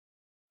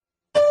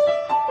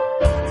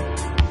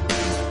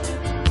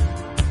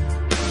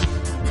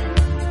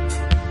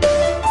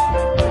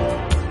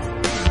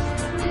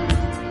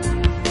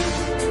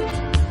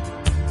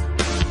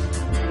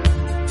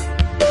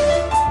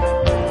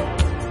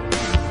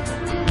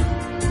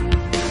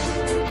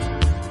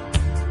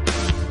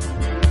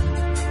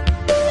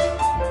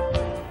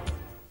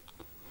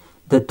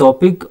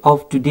topic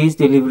of today's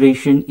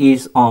deliberation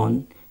is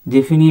on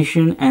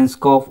definition and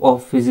scope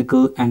of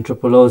physical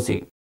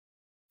anthropology.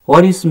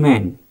 What is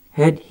man?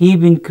 Had he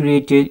been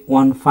created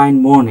one fine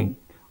morning?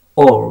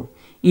 Or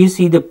is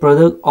he the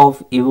product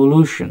of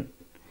evolution?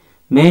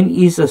 Man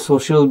is a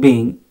social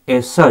being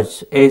as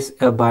such as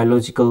a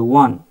biological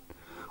one.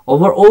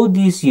 Over all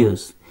these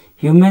years,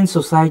 human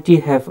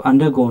society have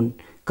undergone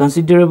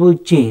considerable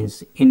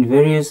change in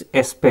various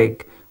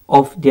aspects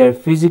of their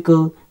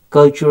physical,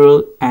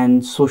 cultural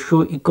and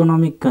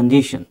socio-economic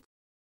conditions.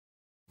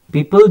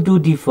 People do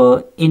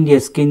differ in their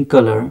skin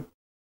color,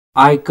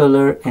 eye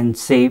color and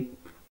shape,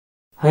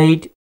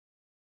 height,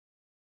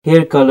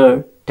 hair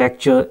color,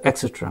 texture,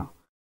 etc.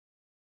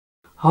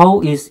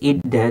 How is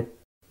it that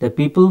the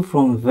people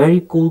from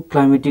very cool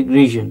climatic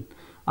region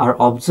are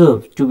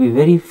observed to be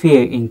very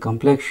fair in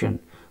complexion,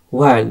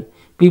 while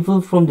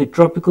people from the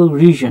tropical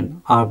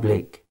region are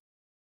black?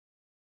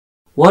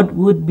 What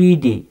would be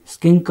the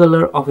skin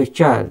color of a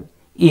child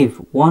if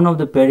one of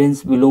the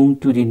parents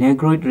belonged to the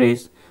Negroid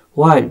race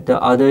while the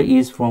other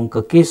is from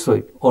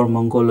Caucasoid or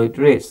Mongoloid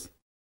race?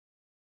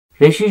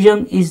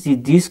 Racism is the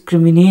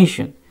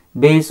discrimination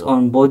based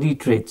on body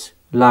traits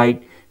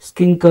like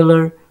skin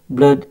color,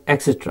 blood,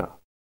 etc.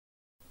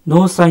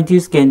 No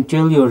scientist can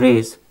tell your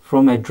race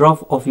from a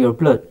drop of your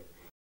blood.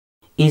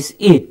 Is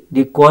it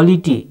the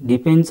quality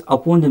depends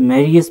upon the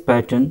marriage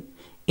pattern,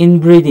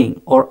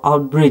 inbreeding or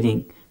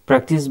outbreeding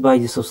practiced by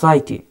the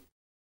society?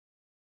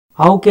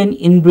 How can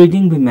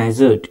inbreeding be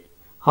measured?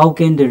 How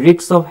can the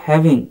risks of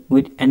having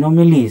with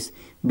anomalies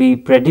be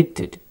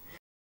predicted?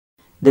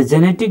 The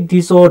genetic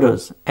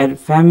disorders at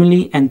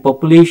family and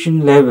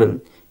population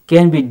level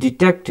can be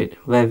detected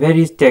by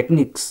various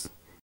techniques.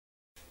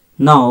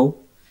 Now,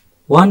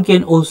 one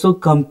can also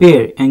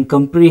compare and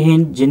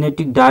comprehend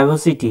genetic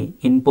diversity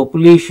in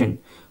population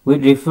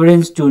with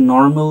reference to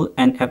normal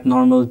and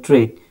abnormal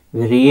trait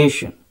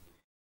variation.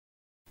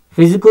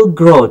 Physical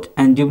growth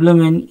and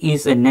development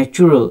is a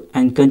natural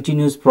and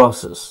continuous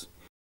process.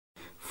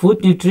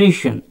 Food,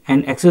 nutrition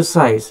and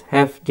exercise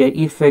have their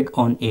effect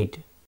on it.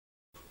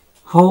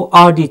 How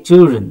are the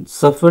children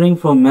suffering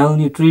from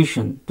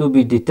malnutrition to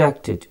be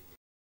detected?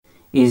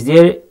 Is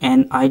there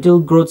an ideal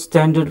growth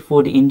standard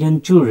for the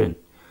Indian children?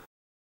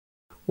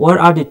 What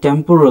are the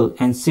temporal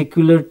and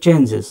secular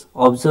changes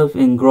observed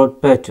in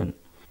growth pattern?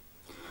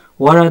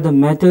 What are the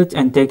methods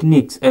and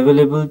techniques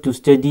available to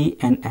study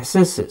and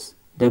assess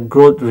the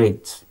growth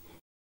rates?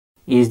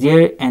 Is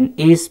there an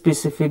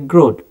age-specific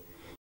growth?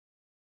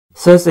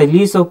 Such a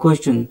list of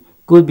questions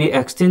could be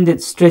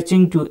extended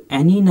stretching to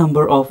any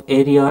number of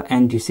areas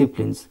and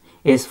disciplines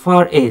as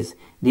far as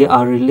they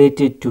are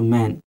related to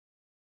man.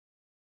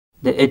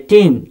 The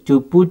attempt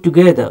to put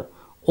together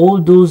all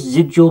those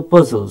jigsaw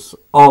puzzles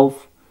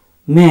of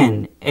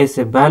man as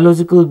a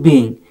biological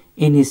being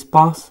in his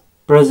past,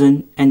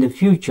 present and the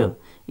future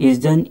is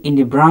done in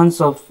the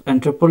branch of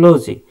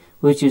anthropology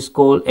which is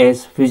called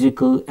as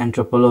physical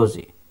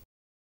anthropology.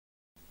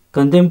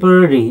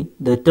 Contemporarily,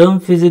 the term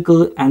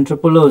physical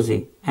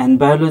anthropology and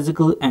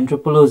biological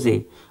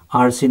anthropology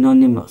are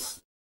synonymous.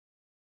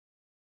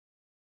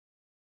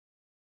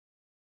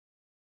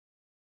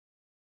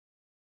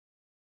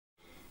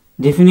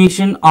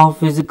 Definition of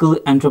physical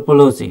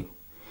anthropology.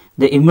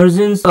 The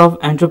emergence of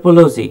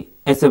anthropology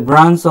as a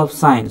branch of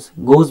science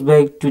goes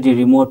back to the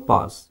remote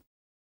past.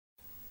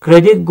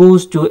 Credit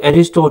goes to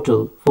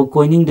Aristotle for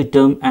coining the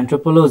term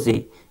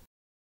anthropology.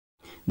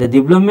 The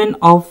development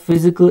of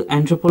physical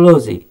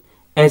anthropology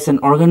as an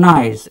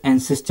organized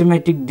and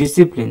systematic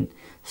discipline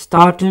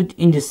started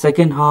in the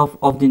second half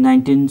of the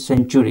 19th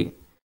century.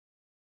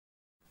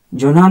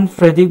 Johann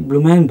Friedrich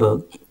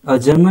Blumenberg, a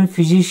German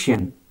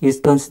physician, is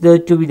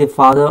considered to be the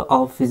father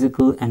of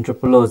physical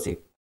anthropology.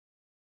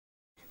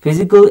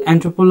 Physical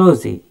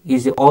anthropology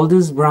is the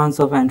oldest branch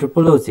of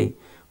anthropology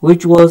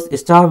which was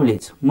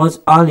established much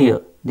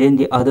earlier than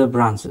the other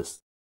branches.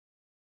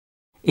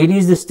 It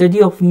is the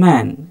study of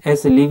man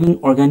as a living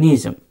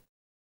organism.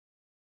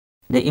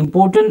 The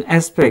important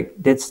aspects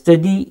that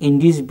study in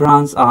this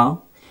branch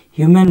are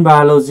human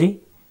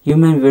biology,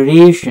 human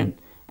variation,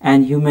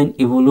 and human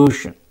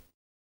evolution.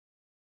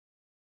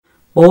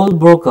 Paul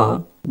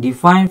Broca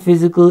defined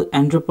physical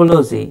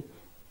anthropology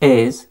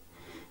as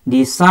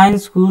the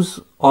science whose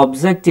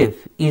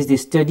objective is the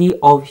study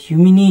of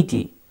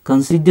humanity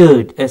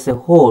considered as a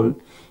whole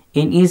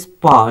in its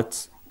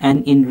parts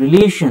and in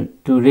relation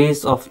to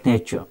race of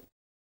nature.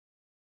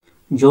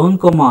 John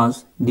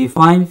Comas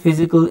defined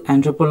physical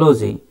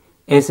anthropology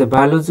as a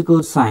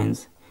biological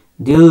science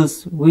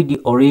deals with the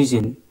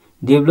origin,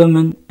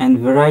 development and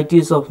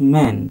varieties of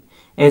man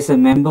as a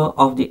member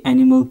of the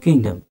animal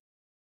kingdom.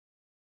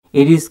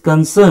 It is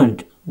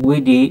concerned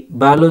with the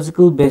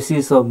biological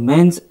basis of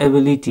man's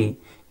ability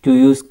to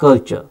use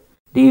culture,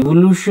 the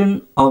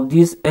evolution of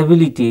this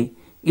ability,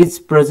 its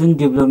present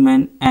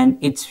development and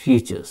its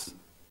futures.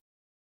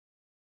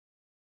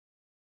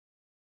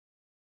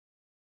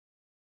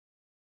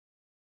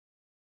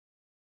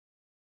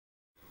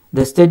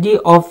 The study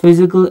of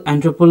physical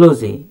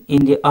anthropology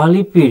in the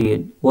early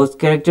period was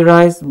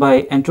characterized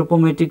by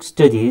anthropometric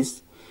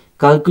studies,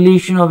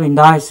 calculation of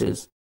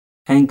indices,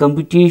 and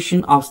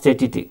computation of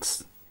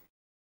statistics.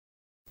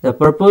 The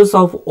purpose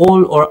of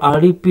old or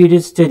early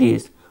period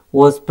studies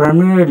was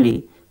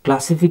primarily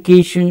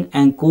classification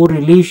and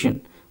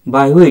correlation,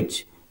 by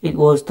which it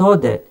was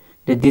thought that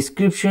the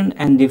description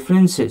and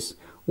differences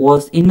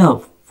was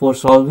enough for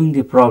solving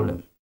the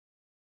problem.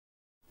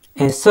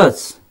 As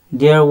such,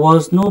 there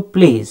was no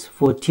place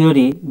for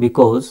theory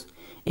because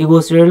it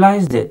was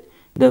realized that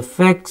the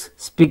facts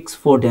speak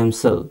for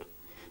themselves.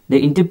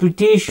 The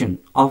interpretation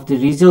of the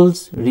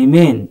results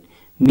remained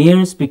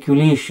mere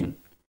speculation.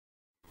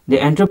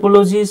 The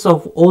anthropologists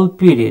of old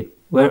period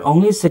were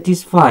only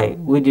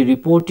satisfied with the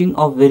reporting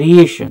of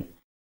variation,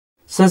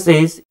 such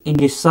as in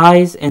the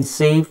size and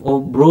shape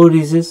of brow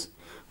ridges,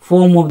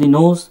 form of the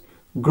nose,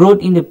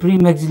 growth in the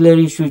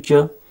premaxillary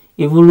suture,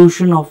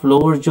 evolution of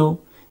lower jaw,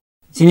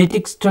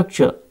 genetic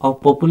structure of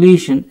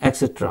population,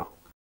 etc.,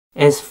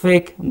 as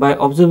fact by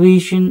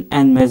observation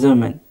and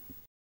measurement,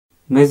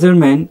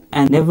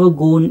 and never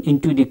gone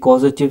into the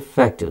causative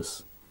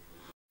factors.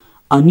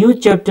 A new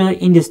chapter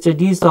in the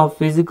studies of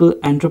physical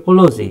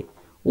anthropology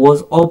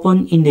was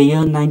opened in the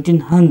year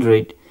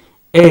 1900,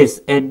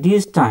 as at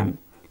this time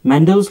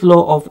Mendel's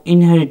law of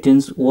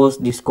inheritance was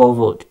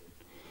discovered.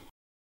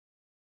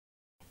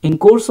 In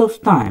course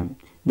of time,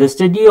 the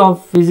study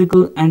of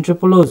physical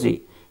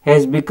anthropology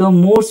has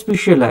become more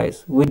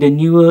specialized with the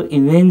newer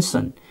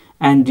inventions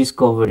and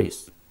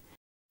discoveries.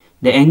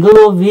 The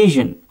angle of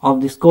vision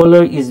of the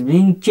scholar is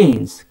being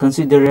changed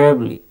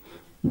considerably.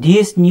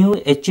 This new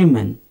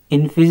achievement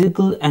in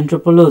physical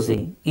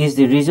anthropology is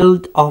the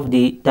result of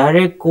the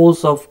direct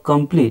course of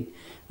complete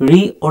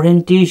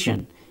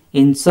reorientation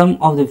in some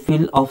of the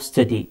field of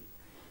study.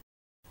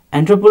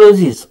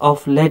 Anthropologists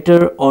of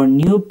later or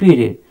new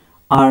period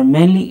are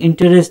mainly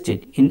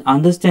interested in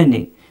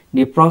understanding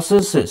the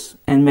processes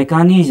and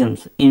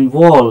mechanisms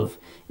involved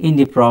in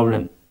the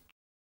problem.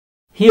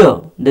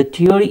 Here, the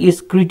theory is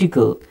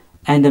critical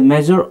and the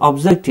major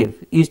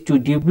objective is to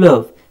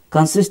develop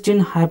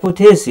consistent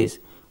hypotheses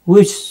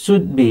which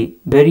should be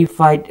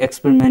verified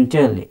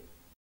experimentally.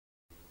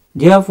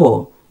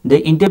 Therefore,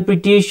 the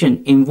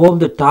interpretation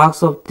involves the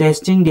task of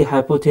testing the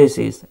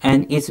hypothesis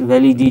and its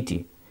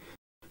validity.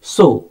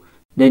 So,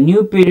 the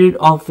new period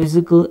of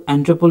physical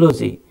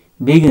anthropology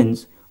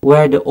begins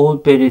where the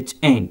old periods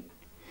end.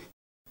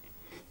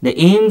 The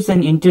aims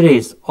and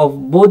interests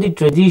of both the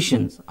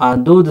traditions are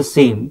though the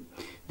same.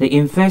 The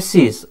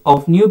emphasis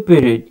of new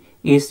period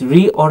is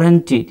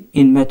reoriented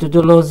in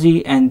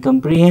methodology and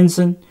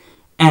comprehension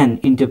and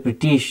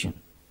interpretation.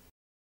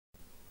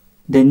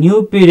 The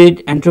new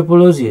period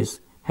anthropologists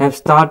have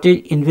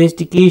started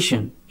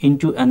investigation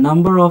into a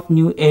number of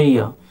new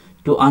areas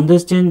to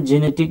understand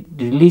genetic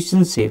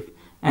relationship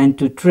and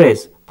to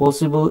trace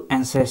possible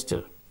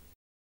ancestors.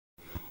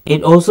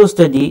 It also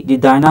studies the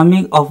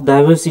dynamic of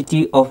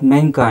diversity of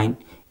mankind,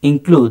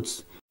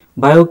 includes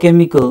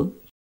biochemical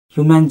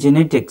human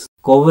genetics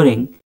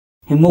covering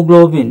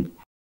hemoglobin,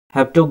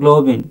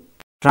 haptoglobin,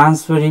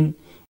 transferrin,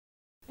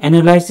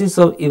 analysis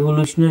of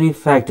evolutionary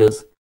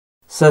factors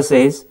such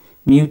as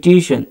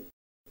mutation,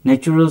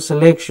 natural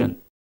selection,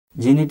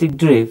 genetic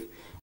drift,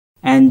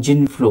 and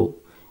gene flow,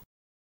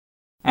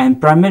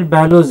 and primate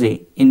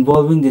biology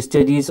involving the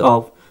studies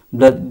of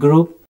blood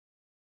group,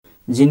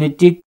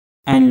 genetic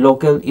and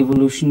local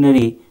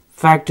evolutionary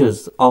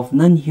factors of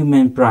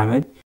non-human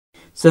primates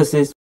such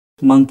as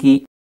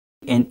monkey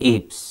and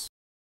apes.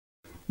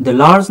 The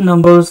large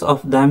numbers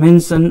of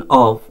dimensions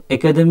of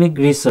academic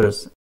research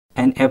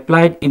and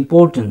applied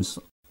importance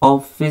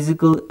of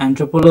physical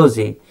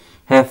anthropology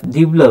have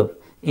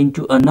developed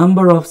into a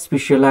number of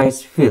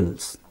specialized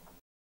fields.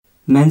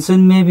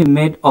 Mention may be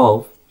made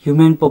of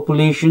human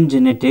population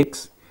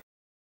genetics,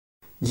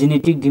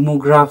 genetic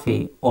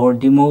demography or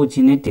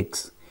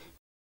demogenetics,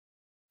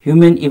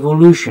 human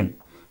evolution,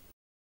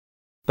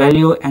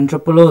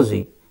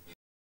 paleoanthropology,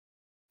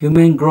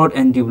 human growth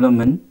and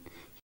development,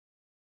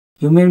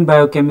 human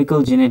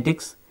biochemical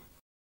genetics,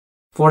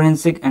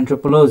 forensic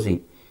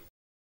anthropology,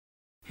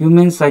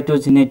 human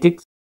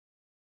cytogenetics,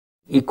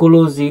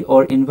 ecology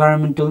or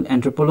environmental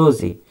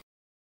anthropology,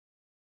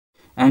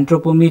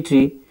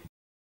 anthropometry,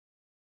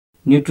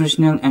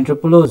 nutritional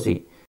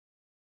anthropology,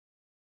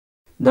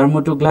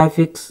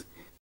 dermatoglyphics,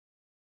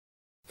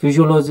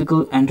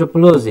 physiological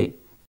anthropology,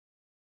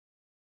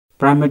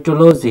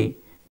 primatology,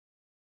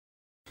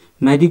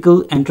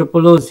 medical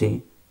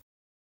anthropology,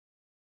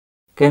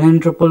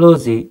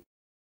 cananthropology,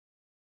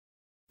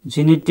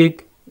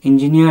 genetic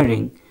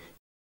engineering,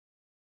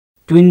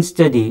 twin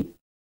study,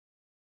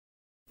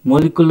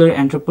 molecular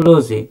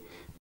anthropology,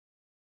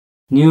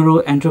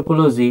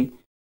 neuroanthropology,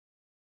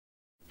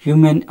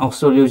 human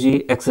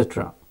osteology,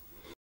 etc.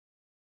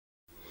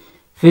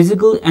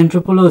 Physical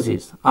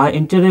anthropologists are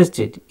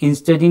interested in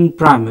studying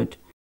primates,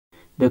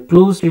 the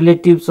close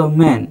relatives of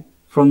man,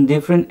 from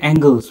different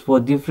angles for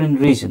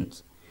different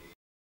reasons.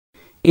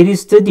 It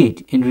is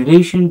studied in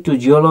relation to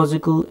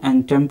geological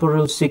and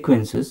temporal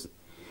sequences,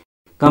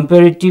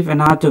 comparative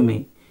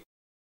anatomy,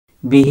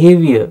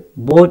 behavior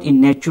both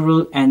in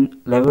natural and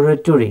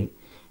laboratory,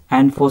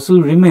 and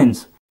fossil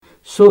remains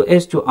so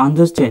as to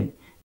understand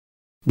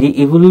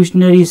the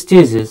evolutionary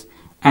stages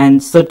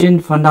and certain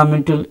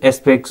fundamental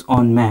aspects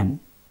on man.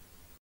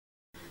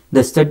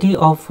 The study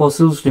of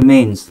fossil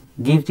remains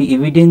gives the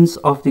evidence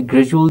of the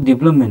gradual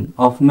development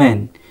of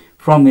man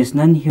from his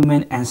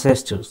non-human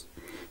ancestors.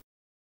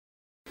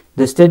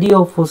 The study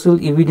of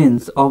fossil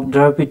evidence of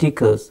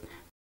Dryopithecus,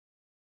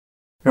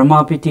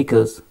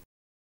 Ramapithecus,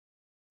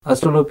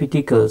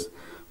 Australopithecus,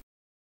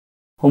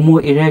 Homo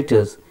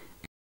erectus,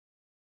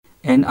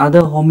 and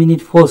other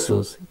hominid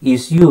fossils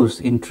is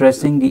used in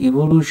tracing the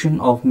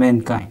evolution of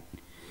mankind.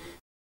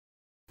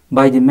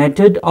 By the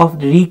method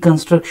of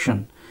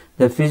reconstruction,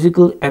 the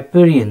physical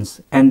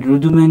appearance and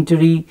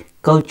rudimentary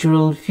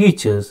cultural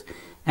features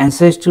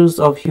ancestors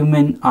of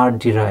human are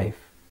derived.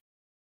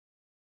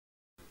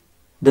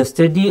 The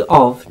study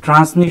of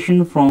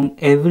transmission from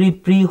every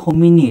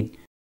pre-hominid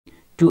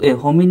to a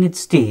hominid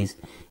stage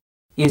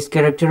is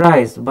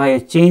characterized by a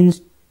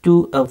change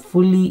to a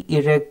fully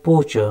erect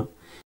posture,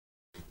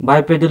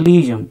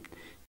 bipedalism,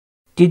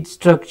 teeth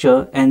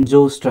structure and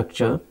jaw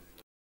structure,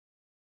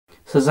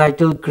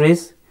 sagittal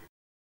crest,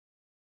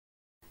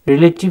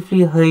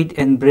 relatively height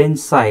and brain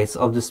size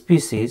of the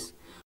species,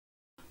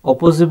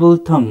 opposable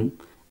thumb,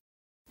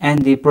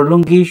 and the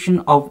prolongation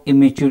of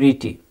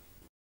immaturity.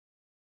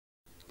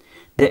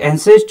 The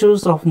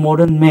ancestors of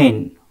modern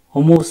man,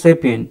 Homo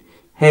sapien,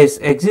 has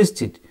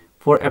existed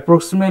for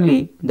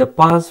approximately the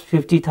past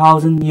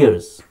 50,000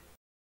 years.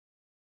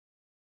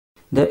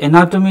 The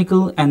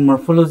anatomical and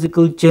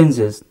morphological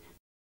changes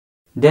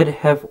that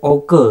have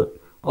occurred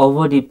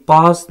over the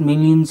past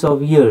millions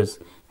of years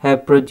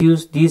have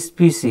produced these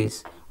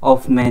species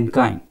of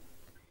mankind.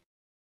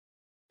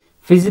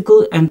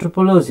 Physical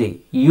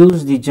anthropology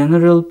used the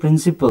general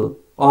principle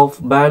of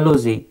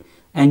biology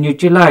and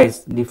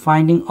utilized the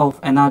finding of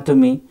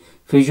anatomy,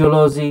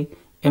 physiology,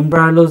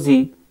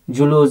 embryology,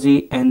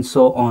 zoology, and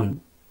so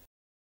on.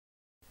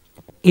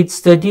 It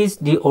studies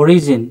the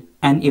origin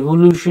and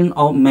evolution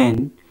of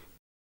man,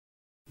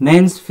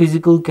 man's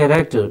physical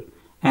character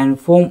and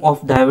form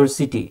of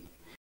diversity.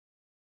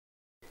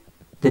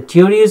 The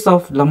theories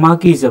of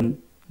Lamarckism,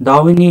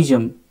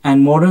 Darwinism,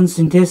 and modern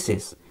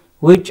synthesis,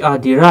 which are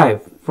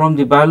derived from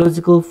the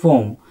biological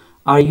form,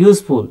 are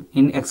useful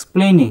in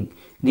explaining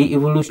the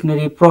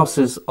evolutionary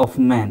process of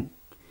man.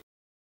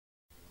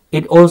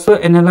 It also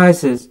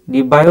analyzes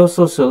the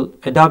biosocial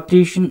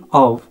adaptation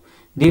of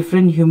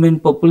different human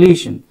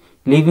populations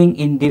living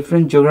in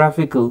different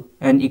geographical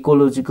and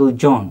ecological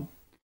zones.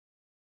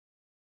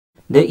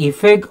 The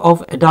effect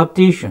of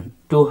adaptation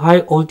to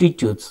high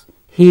altitudes,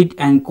 heat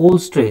and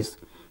cold stress,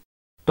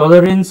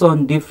 tolerance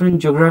on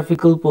different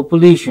geographical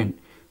population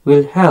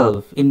will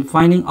help in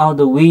finding out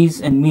the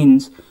ways and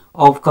means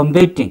of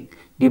combating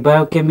the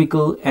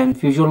biochemical and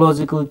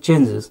physiological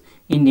changes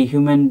in the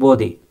human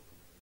body.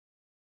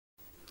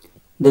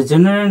 The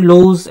general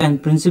laws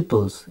and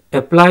principles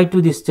applied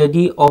to the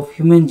study of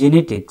human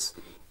genetics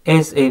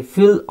as a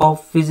field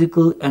of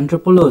physical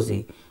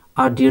anthropology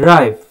are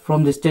derived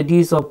from the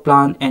studies of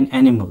plants and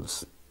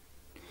animals.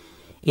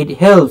 It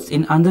helps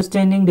in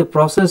understanding the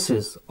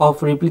processes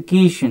of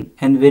replication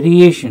and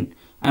variation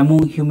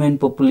among human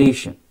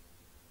population.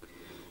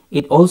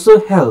 It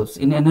also helps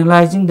in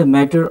analyzing the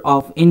matter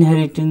of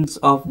inheritance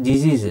of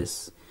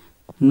diseases,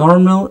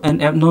 normal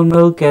and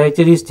abnormal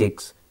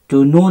characteristics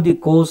to know the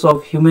cause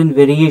of human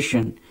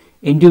variation,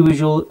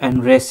 individual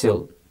and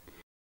racial.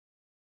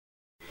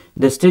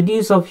 The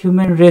studies of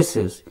human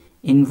races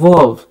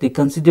involve the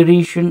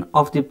consideration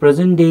of the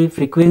present-day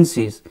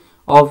frequencies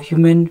of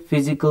human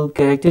physical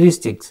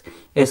characteristics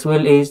as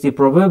well as the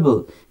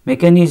probable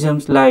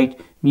mechanisms like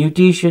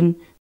mutation,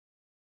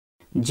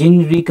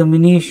 gene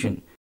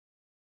recombination,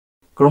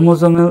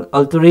 chromosomal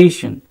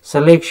alteration,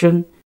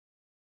 selection,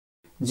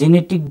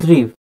 genetic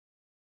drift,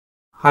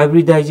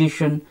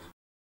 hybridization,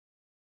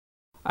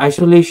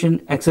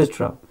 isolation,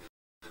 etc.,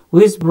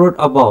 which is brought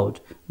about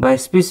by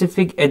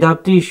specific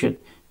adaptation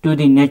to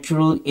the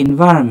natural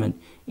environment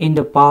in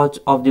the part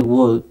of the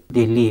world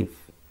they live.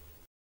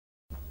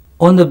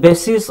 On the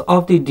basis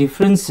of the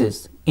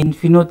differences in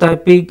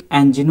phenotypic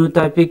and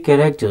genotypic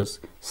characters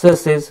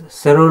such as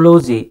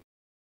serology,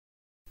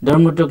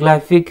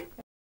 dermatoglyphic,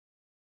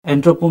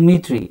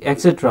 anthropometry,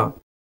 etc.,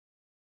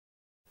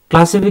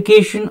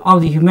 classification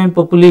of the human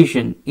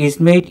population is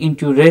made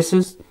into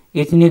races,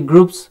 ethnic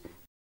groups,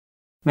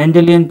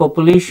 Mendelian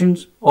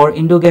populations, or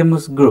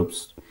endogamous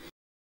groups.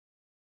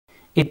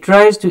 It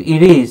tries to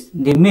erase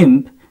the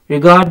myth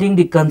regarding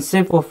the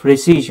concept of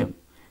racism,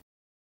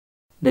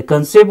 the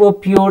concept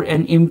of pure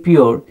and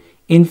impure,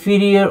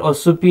 inferior or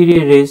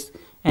superior race,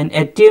 and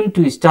attempt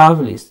to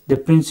establish the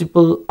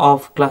principle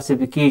of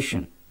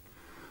classification.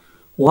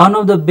 One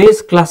of the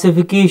best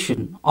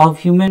classification of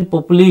human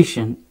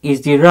population is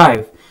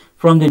derived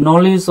from the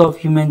knowledge of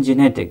human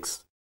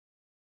genetics.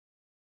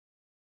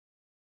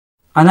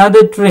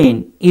 Another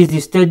trend is the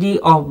study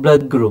of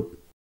blood group.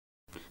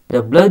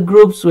 The blood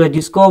groups were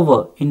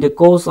discovered in the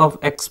course of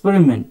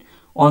experiment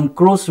on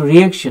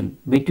cross-reaction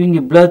between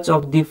the bloods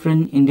of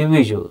different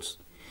individuals.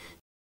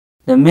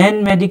 The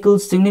main medical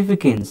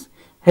significance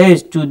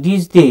has to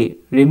this day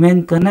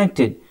remained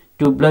connected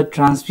to blood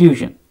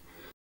transfusion.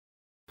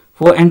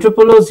 For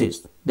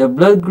anthropologists, the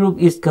blood group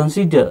is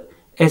considered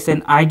as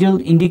an ideal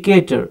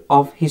indicator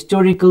of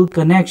historical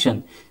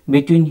connection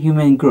between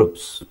human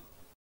groups.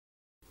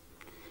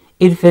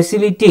 It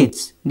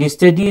facilitates the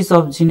studies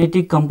of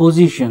genetic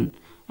composition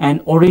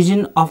and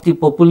origin of the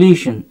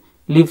population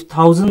lived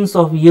thousands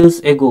of years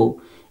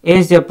ago,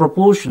 as their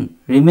proportion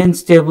remains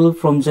stable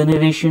from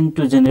generation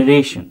to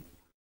generation.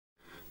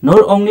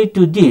 Not only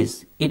to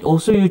this, it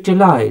also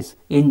utilized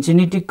in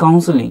genetic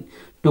counseling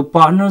to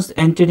partners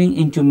entering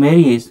into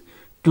marriage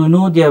to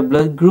know their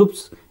blood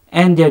groups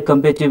and their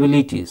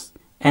compatibilities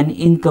and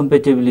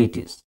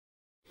incompatibilities.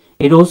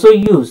 It also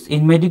used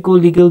in medical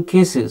legal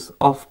cases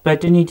of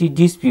paternity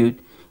dispute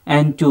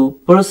and to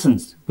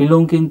persons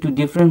belonging to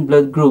different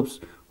blood groups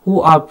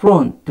who are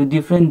prone to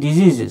different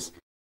diseases,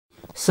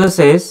 such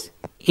as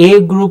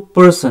A group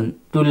person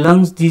to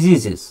lungs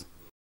diseases,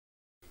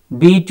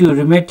 B to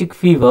rheumatic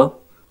fever,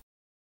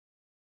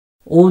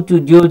 O to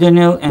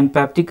duodenal and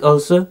peptic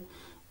ulcer,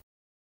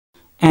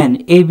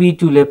 and AB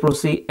to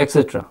leprosy,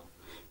 etc.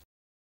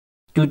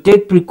 To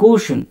take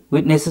precaution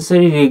with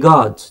necessary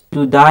regards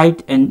to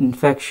diet and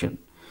infection.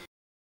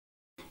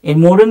 In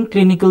modern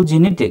clinical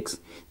genetics,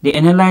 the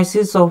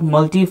analysis of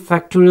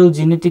multifactorial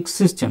genetic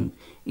system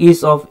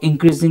is of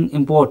increasing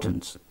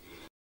importance.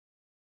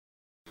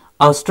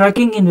 A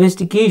striking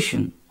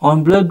investigation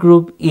on blood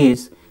group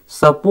is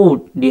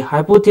support the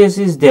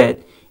hypothesis that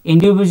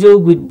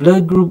individuals with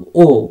blood group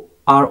O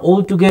are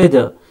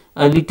altogether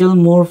a little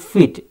more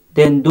fit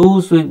than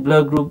those with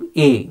blood group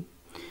A.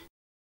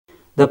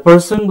 The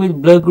person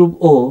with blood group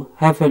O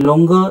have a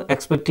longer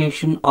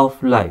expectation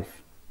of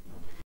life.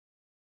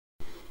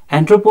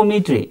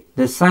 Anthropometry,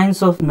 the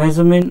science of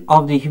measurement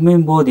of the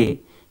human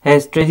body,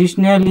 has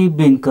traditionally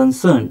been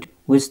concerned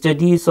with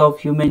studies of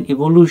human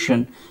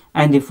evolution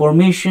and the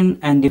formation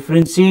and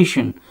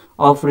differentiation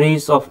of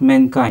race of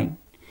mankind.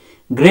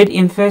 Great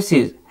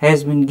emphasis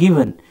has been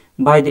given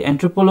by the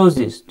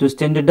anthropologists to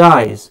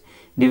standardize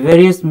the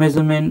various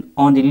measurements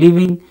on the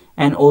living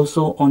and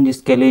also on the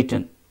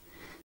skeleton.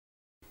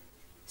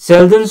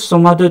 Selden's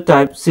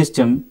somatotype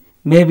system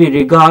may be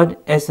regarded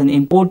as an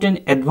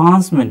important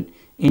advancement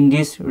in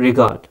this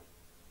regard.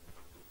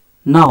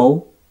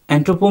 Now,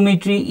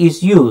 anthropometry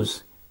is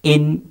used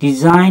in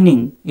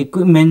designing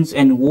equipments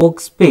and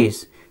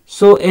workspace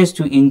so as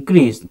to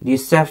increase the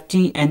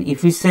safety and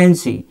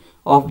efficiency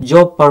of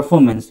job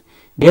performance,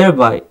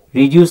 thereby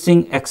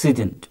reducing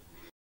accident.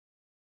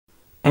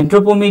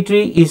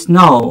 Anthropometry is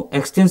now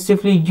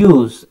extensively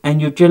used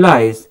and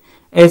utilized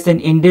as an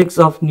index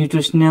of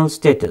nutritional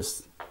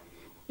status.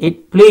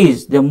 It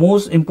plays the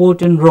most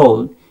important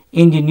role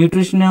in the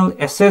nutritional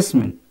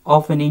assessment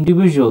of an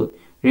individual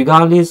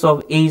regardless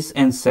of age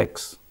and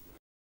sex.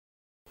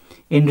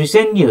 In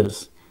recent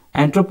years,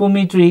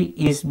 anthropometry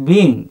is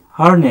being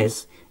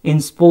harnessed in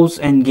sports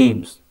and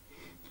games.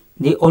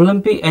 The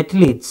Olympic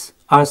athletes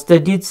are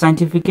studied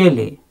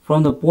scientifically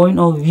from the point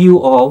of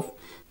view of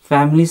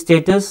family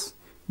status,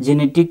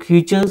 genetic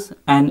features,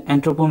 and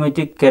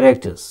anthropometric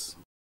characters.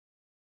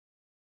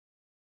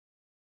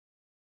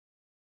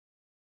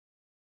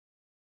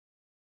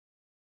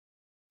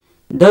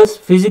 Thus,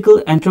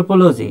 physical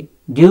anthropology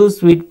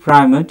deals with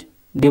primate,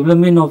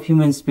 development of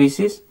human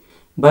species,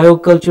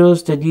 biocultural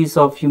studies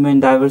of human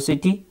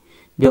diversity,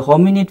 the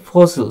hominid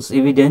fossils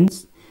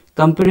evidence,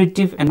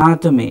 comparative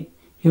anatomy,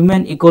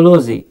 human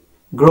ecology,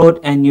 growth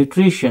and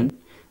nutrition,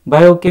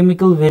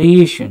 biochemical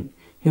variation,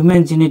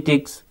 human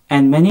genetics,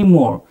 and many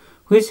more,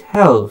 which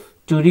help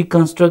to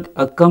reconstruct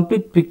a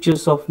complete picture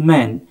of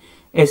man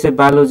as a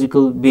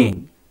biological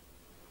being.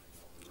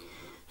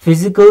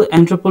 Physical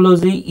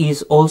anthropology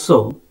is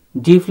also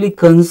deeply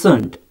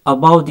concerned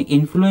about the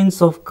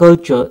influence of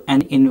culture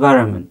and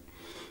environment.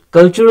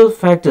 Cultural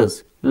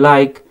factors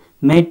like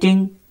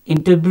mating,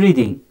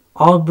 interbreeding,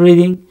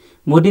 outbreeding,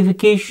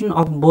 modification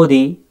of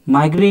body,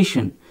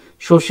 migration,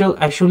 social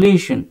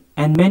isolation,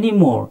 and many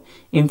more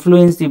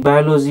influence the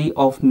biology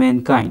of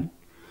mankind.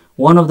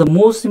 One of the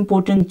most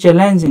important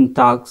challenging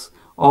tasks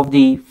of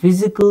the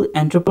physical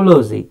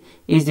anthropology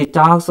is the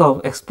task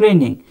of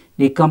explaining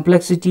the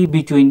complexity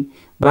between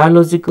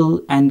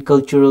biological and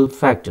cultural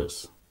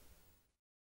factors.